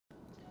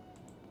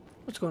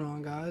What's going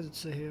on, guys?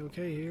 It's Hey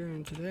Okay here,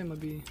 and today I'm gonna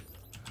be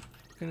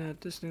looking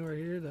at this thing right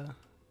here, the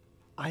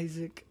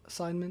ISAC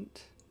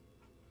assignment.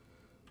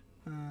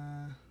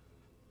 I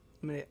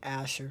made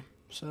Asher,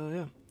 so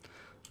yeah.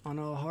 I don't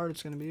know how hard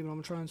it's gonna be, but I'm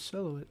gonna try and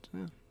solo it.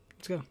 Yeah,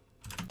 let's go.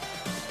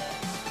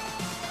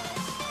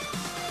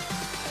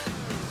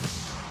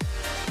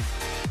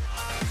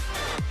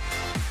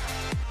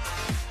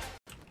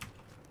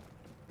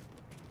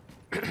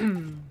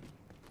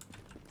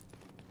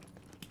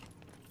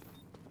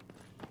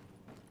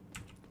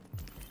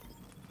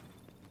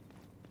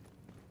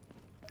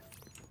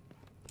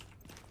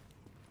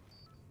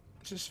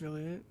 That's just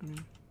really it. I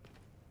mean,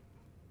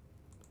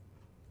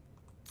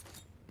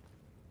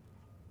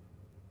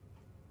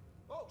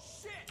 oh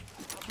shit!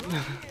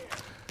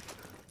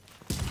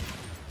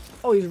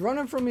 oh, he's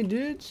running from me,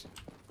 dudes.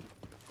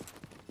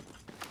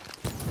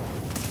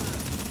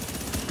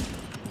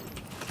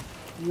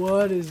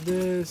 What is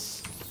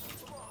this?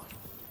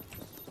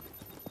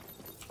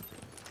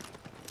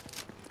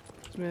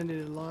 This man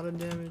did a lot of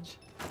damage.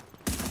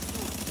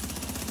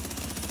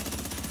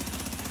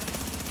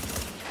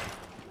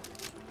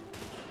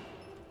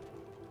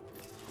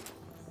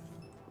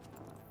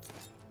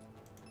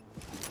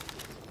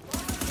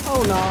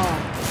 Oh no!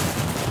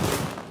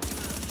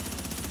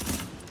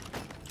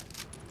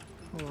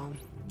 Hold on.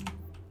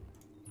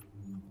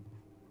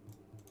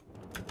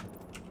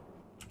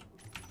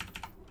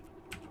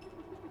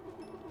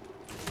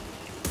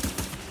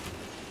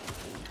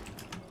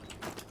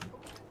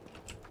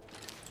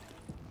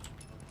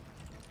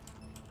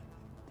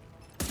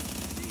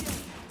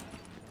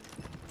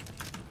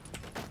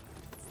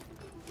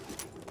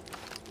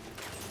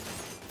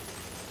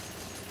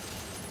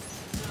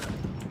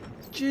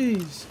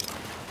 Jeez.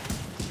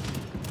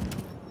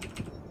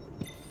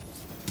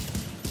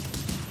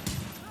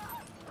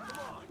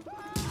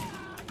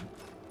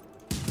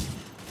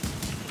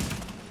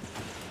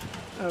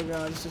 Oh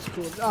god, this is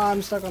cool. Oh,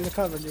 I'm stuck on the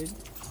cover, dude.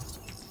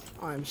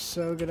 I'm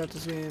so good at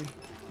this game.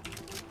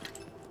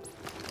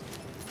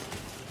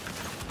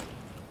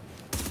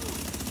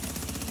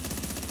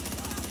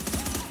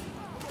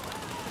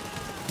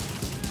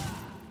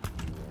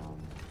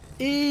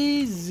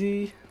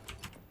 Easy.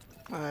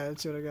 Alright,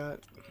 let's see what I got.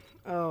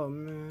 Oh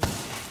man.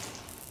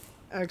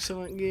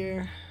 Excellent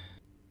gear.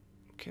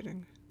 I'm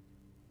kidding.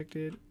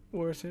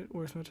 Worth it.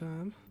 Worth my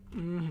time.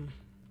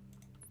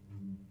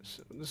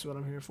 So this is what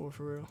I'm here for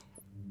real.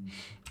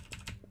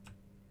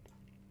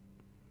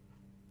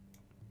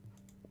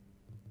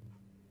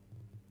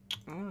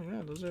 Oh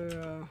yeah, those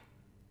are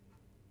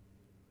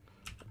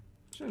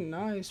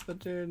nice, but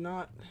they're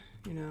not,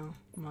 you know,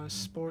 my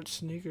sports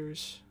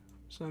sneakers.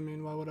 So I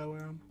mean, why would I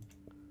wear them?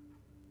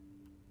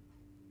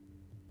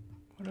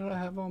 What did I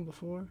have on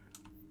before?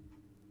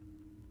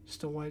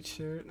 Just a white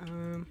shirt.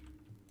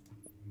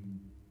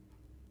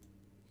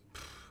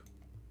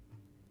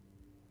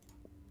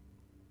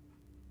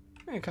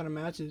 It kind of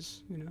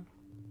matches, you know.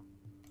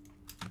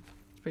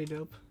 It's pretty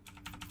dope.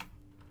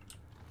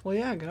 Well,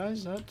 yeah,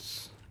 guys,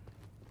 that's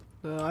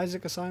the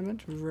ISAC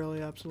assignment.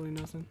 Really, absolutely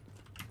nothing.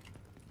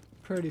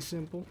 Pretty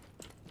simple.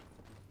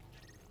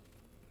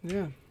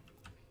 Yeah.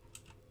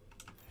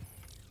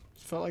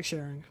 Felt like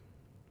sharing.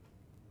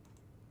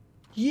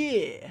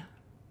 Yeah.